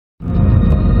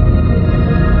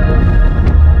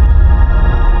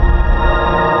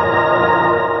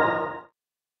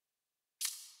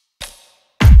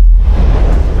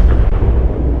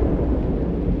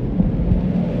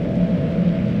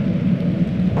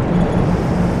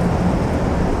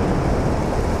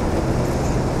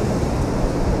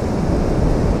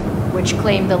which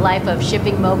claimed the life of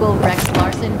shipping mogul Rex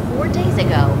Larson 4 days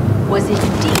ago, was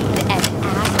indeed an act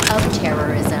of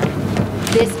terrorism.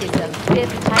 This is the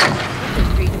 5th time in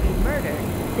history to be murdered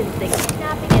since the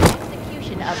kidnapping and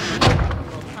execution of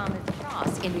Uncle Thomas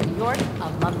Cross in New York a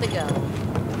month ago.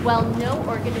 While no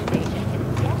organization can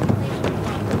yet claim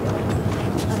responsibility,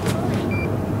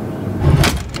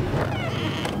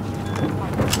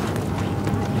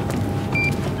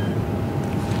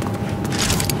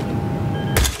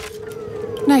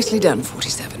 Nicely done,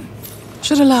 47.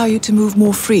 Should allow you to move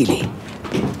more freely.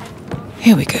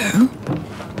 Here we go.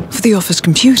 For the office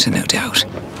computer, no doubt.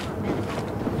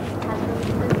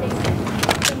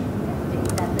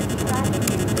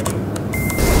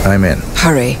 I'm in.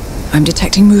 Hurry. I'm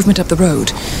detecting movement up the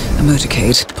road. A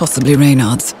motorcade, possibly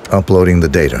Reynard's. Uploading the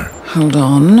data. Hold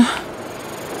on.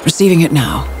 Receiving it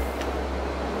now.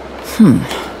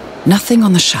 Nothing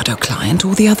on the shadow client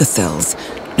or the other cells.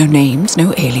 No names,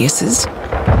 no aliases.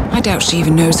 I doubt she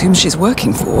even knows whom she's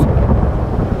working for.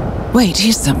 Wait,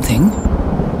 here's something.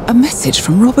 A message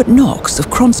from Robert Knox of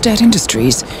Kronstadt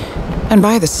Industries. And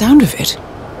by the sound of it,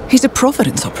 he's a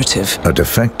Providence operative. A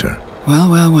defector. Well,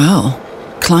 well, well.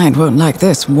 Client won't like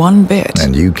this one bit.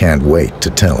 And you can't wait to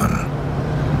tell him.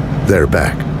 They're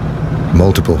back.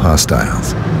 Multiple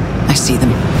hostiles. I see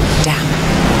them. Damn.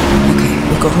 Okay,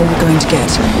 we've got all we're going to get.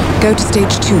 Go to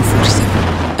stage 2,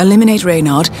 47. Eliminate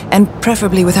Reynard, and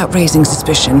preferably without raising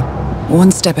suspicion. One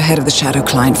step ahead of the shadow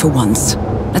client for once.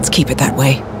 Let's keep it that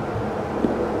way.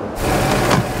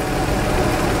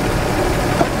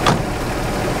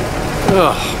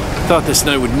 Ugh, thought this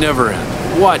night would never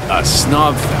end. What a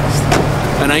snob fest.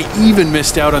 And I even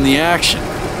missed out on the action.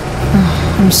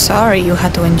 I'm sorry you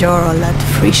had to endure all that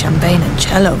free champagne and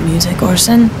cello music,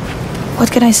 Orson.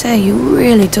 What can I say? You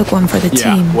really took one for the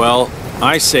team. Yeah, well,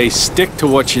 I say stick to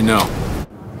what you know.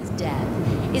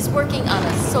 Death is working on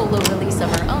a solo release of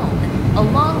her own,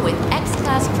 along with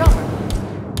X-Class drummer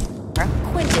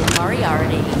Quentin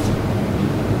Moriarty.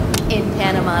 In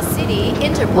Panama City,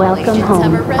 Interpol agents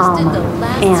have arrested the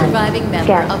last surviving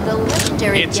member of the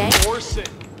legendary gang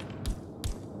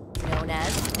known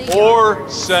as the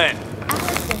Orson.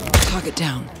 Target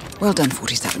down. Well done,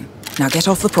 47. Now get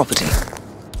off the property.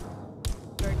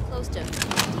 Close to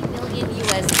 $50 million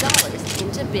US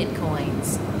into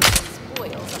bitcoins.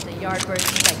 Spoils of the Yardbird's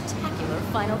spectacular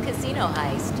final casino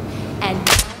heist. And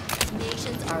now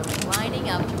nations are lining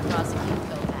up to prosecute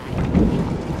Kovac.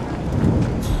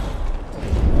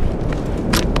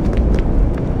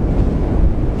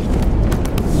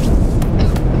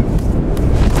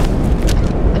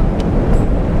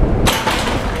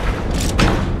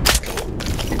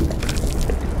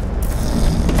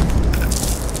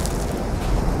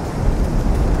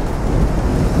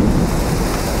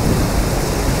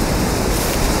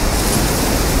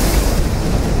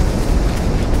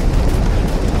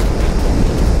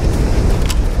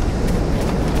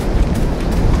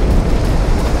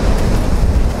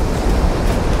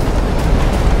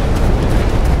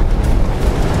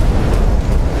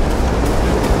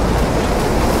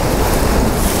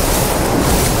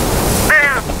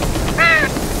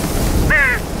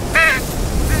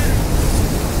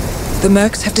 The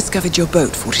Mercs have discovered your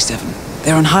boat, 47.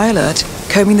 They're on high alert,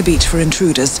 combing the beach for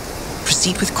intruders.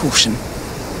 Proceed with caution.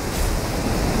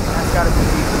 That's gotta be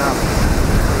deep enough.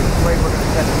 Afraid we're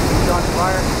gonna set the beach on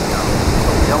fire? No,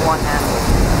 but we don't want animals.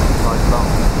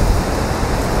 Alone.